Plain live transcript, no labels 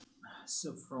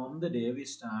So from the day we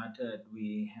started,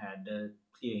 we had a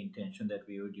clear intention that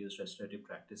we would use restorative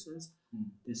practices.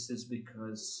 This is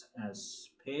because as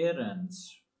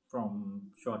parents, from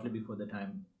shortly before the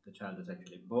time the child was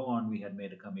actually born, we had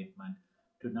made a commitment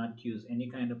to not use any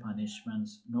kind of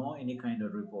punishments nor any kind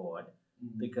of reward,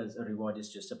 because a reward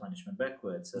is just a punishment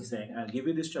backwards. So saying, I'll give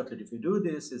you this chocolate if you do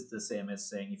this is the same as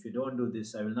saying, if you don't do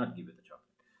this, I will not give you the chocolate.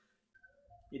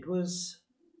 It was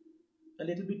a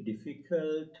little bit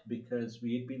difficult because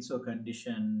we had been so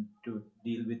conditioned to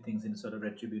deal with things in a sort of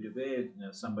retributive way.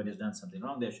 Somebody's done something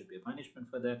wrong, there should be a punishment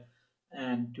for that.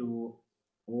 And to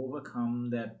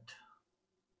overcome that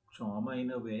trauma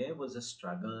in a way was a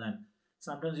struggle. And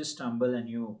sometimes you stumble and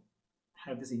you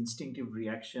have this instinctive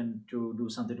reaction to do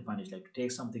something to punish, like to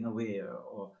take something away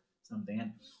or something.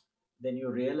 And then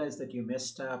you realize that you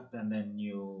messed up and then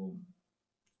you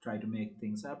try to make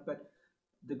things up. But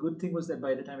the good thing was that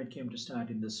by the time it came to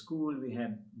start in the school, we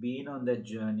had been on that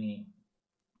journey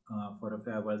for a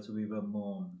fair while, so we were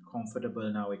more comfortable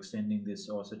now extending this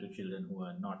also to children who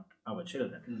are not our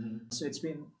children. So it's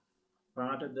been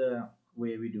part of the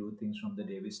way we do things from the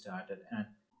day we started. And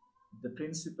the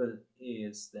principle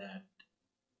is that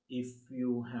if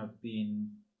you have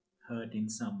been hurt in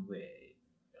some way,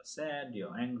 you're sad,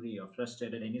 you're angry, you're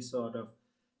frustrated, any sort of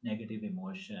negative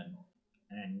emotion,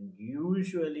 and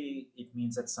usually it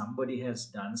means that somebody has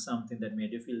done something that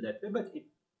made you feel that way, but it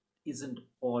isn't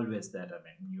always that. I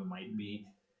mean, you might be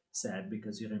sad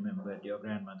because you remembered your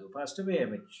grandmother who passed away,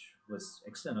 which was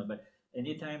external, but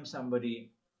anytime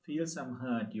somebody feels some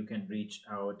hurt, you can reach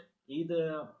out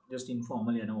either just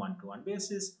informally on a one-to-one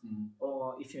basis,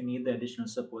 or if you need the additional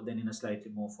support, then in a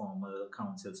slightly more formal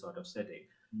counsel sort of setting.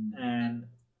 And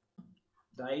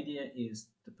the idea is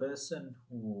the person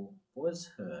who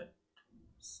was hurt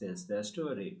says their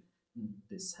story.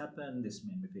 This happened, this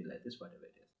made me feel like this, whatever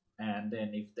it is. And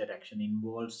then if that action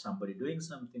involves somebody doing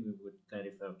something, we would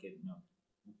clarify, okay,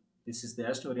 this is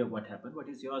their story of what happened, what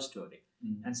is your story?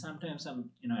 And sometimes some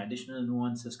additional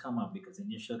nuances come up, because the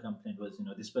initial complaint was,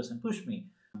 this person pushed me.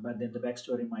 But then the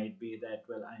backstory might be that,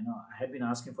 well, I know I had been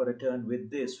asking for a turn with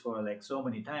this for like so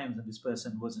many times, and this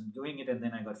person wasn't doing it, and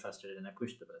then I got frustrated and I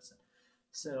pushed the person.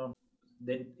 So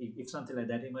then if something like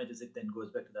that emerges, it then goes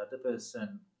back to the other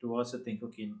person to also think,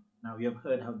 okay, now you have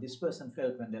heard how this person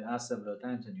felt when they asked several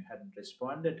times and you hadn't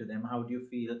responded to them. How do you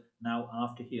feel now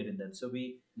after hearing that? So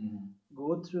we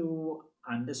go through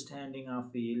understanding our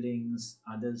feelings,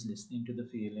 others listening to the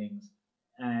feelings,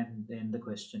 and then the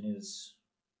question is,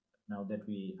 now that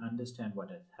we understand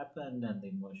what has happened and the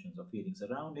emotions or feelings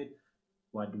around it,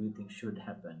 what do we think should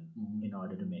happen in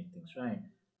order to make things right?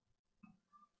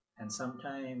 And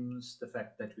sometimes the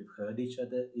fact that we've heard each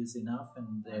other is enough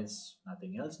and there's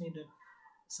nothing else needed.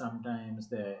 Sometimes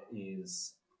there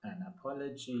is an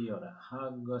apology or a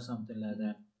hug or something like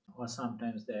that. Or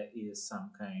sometimes there is some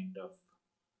kind of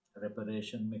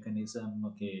reparation mechanism.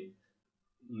 Okay,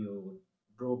 you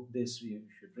broke this, you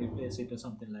should replace it or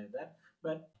something like that.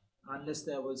 But unless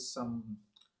there was some,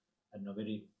 I don't know,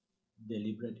 very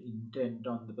deliberate intent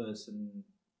on the person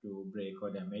to break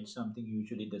or damage something,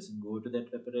 usually doesn't go to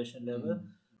that reparation level.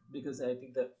 Because I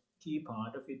think the key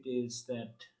part of it is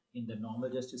that in the normal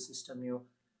justice system, you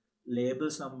label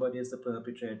somebody as the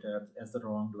perpetrator, as the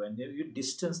wrongdoer, and you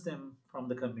distance them from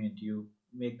the community, you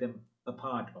make them a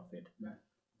part of it.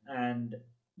 And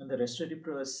in the restorative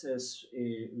process,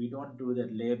 we don't do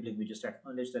that labeling. We just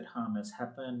acknowledge that harm has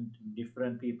happened.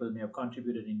 Different people may have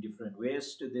contributed in different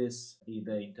ways to this,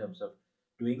 either in terms of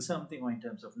doing something or in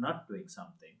terms of not doing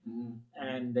something.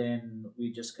 And then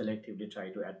we just collectively try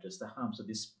to address the harm. So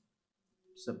this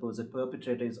supposed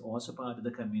perpetrator is also part of the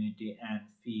community and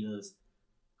feels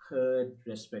heard,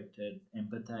 respected,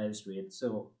 empathized with.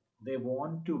 So they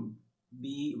want to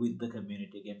be with the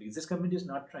community again, because this community is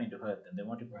not trying to hurt them. They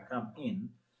want to come in,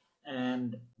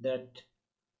 and that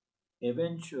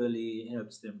eventually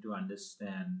helps them to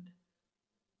understand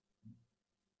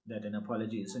that an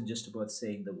apology isn't just about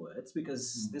saying the words,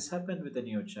 because this happened with a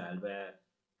new child where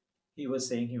he was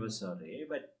saying he was sorry,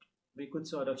 but we could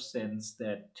sort of sense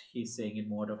that he's saying it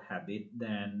more of habit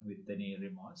than with any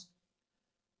remorse.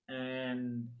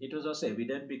 And it was also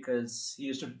evident because he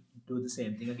used to do the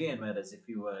same thing again, whereas if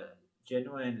you were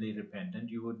genuinely repentant,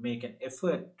 you would make an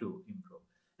effort to improve.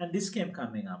 And this came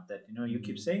coming up that, you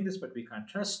keep saying this, but we can't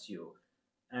trust you.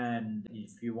 And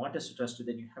if you want us to trust you,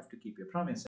 then you have to keep your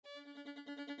promise.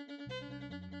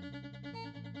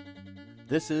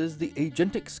 This is the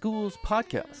Agentic Schools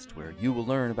podcast, where you will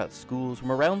learn about schools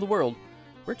from around the world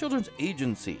where children's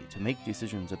agency to make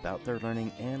decisions about their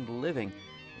learning and living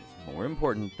is more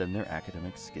important than their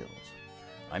academic skills.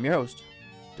 I'm your host,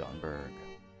 Don Berg.